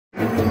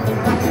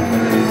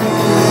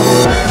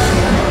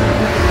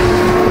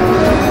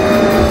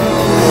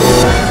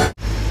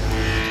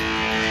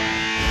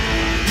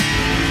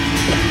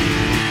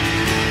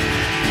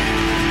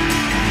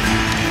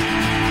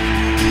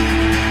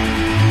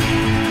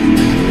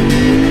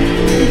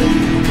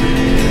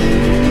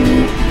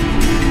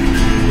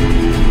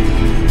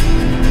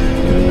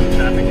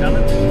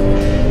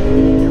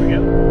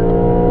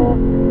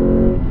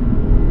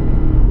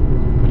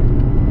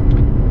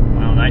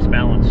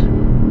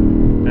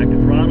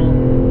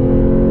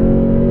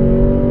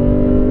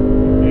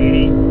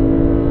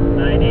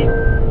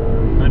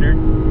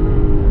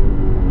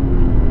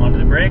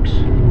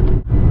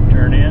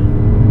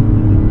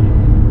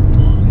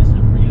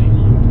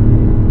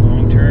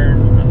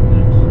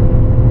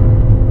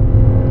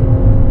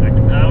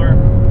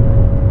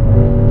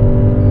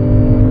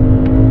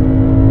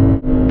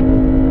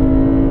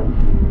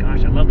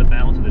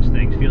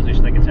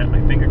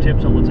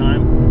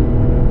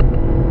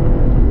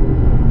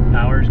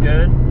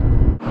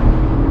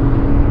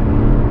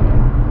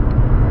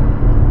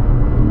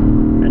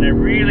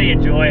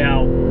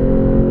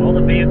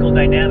whole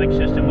dynamic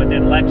system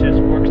within Lexus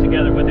works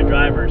together with the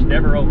driver. It's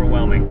never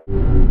overwhelming.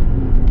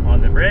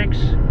 On the brakes,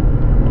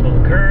 a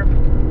little curve,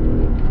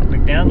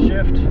 quick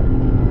downshift,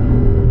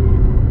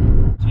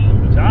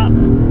 to the top,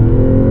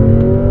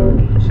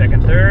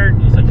 second,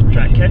 third, let the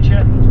track catch you,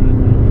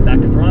 back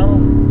to throttle,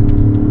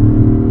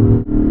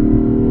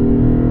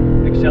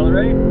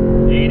 accelerate,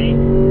 80,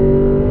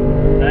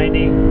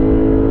 90,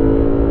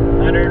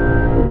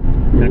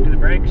 100, back to the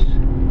brakes.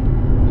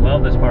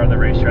 Love this part of the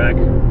racetrack.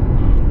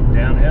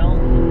 Downhill,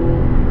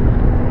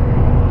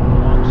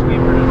 long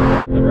sweeper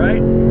to the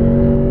right.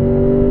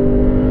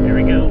 There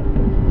we go.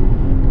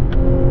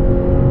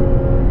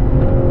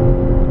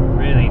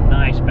 Really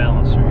nice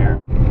balance through here.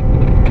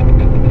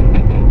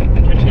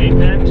 Catch the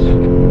apex,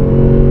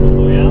 all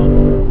the way out.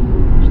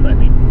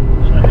 Slightly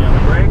on the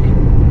brake,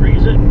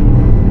 freeze it,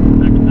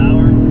 back to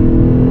power.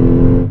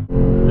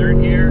 Third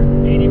gear,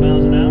 80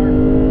 miles an hour.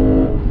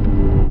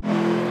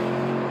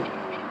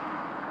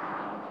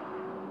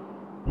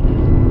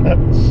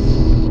 That's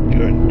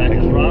good. Back to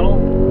throttle.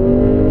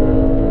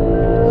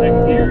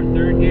 Second gear,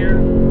 third gear,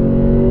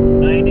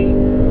 90,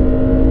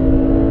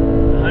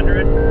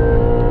 100.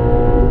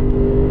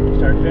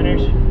 Start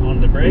finish on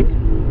the brake.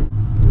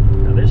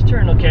 Now this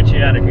turn will catch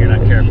you out if you're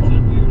not careful.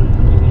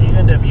 You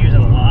end up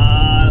using a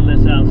lot of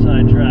this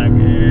outside track.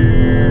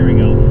 There we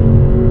go.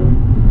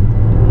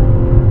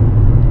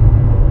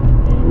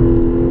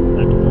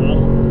 Back to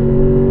throttle.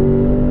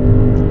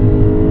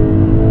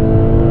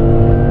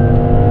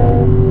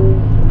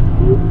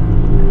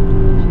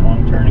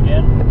 Long turn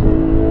again.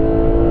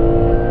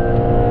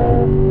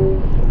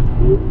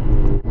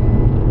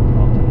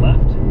 Off to the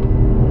left.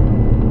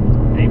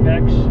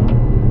 Apex.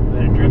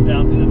 Let it drift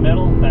out through the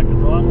middle. Back to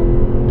throttle.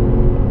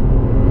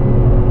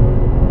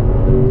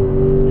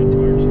 Good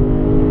towards.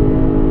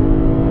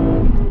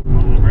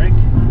 On the brake.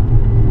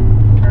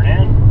 Turn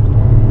in.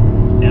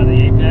 Down the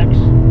apex.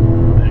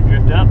 Let it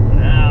drift up.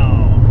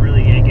 Now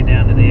really yank it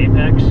down to the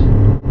apex.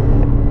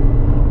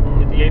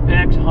 Hit the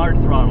apex. Hard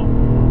throttle.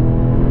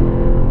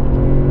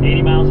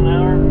 80 miles an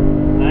hour,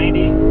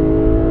 90,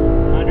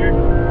 100,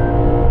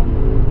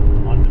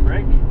 on the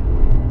brake,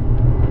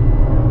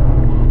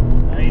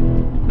 right,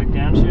 quick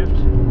downshift,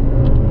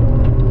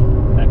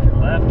 back to the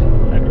left,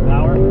 back to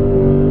power,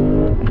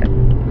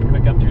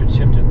 quick up to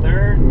shift to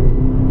third,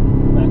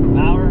 back to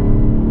power,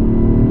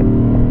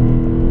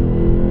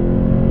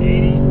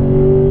 80,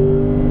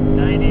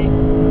 90,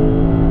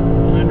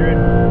 100,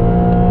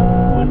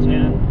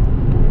 110.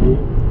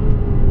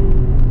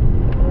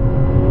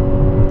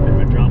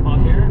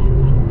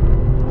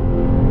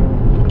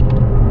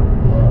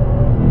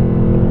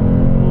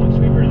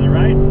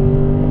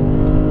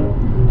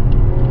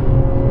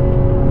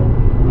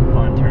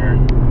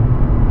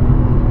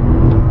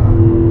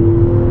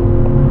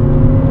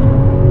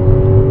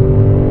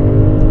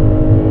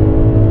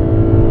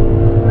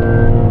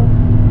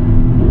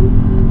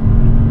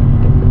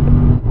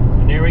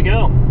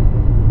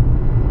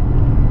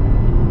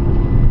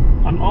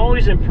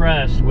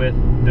 Impressed with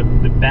the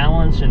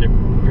balance and the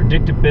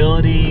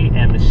predictability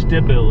and the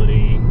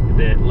stability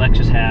that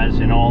Lexus has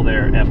in all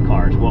their F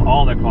cars. Well,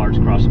 all their cars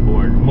across the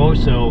board.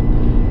 Most so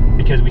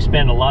because we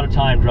spend a lot of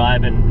time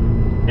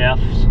driving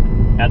Fs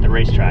at the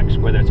racetracks,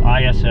 whether it's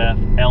ISF,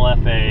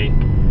 LFA,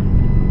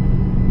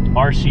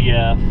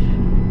 RCF,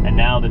 and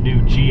now the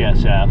new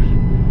GS F.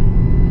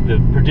 The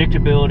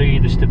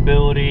predictability, the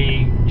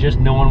stability, just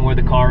knowing where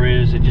the car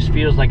is, it just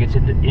feels like it's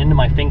into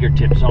my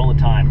fingertips all the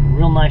time.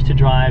 Real nice to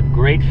drive,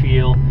 great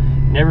feel,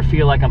 never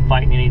feel like I'm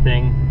fighting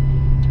anything.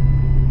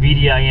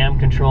 VDIM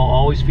control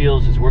always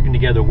feels it's working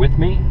together with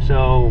me.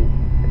 So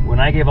when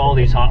I give all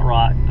these hot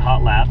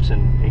laps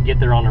and get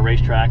there on the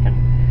racetrack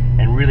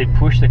and really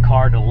push the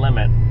car to the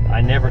limit, I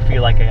never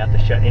feel like I have to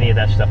shut any of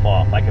that stuff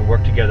off. I can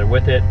work together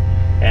with it,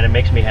 and it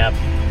makes me have,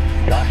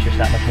 gosh, just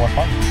that much more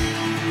fun.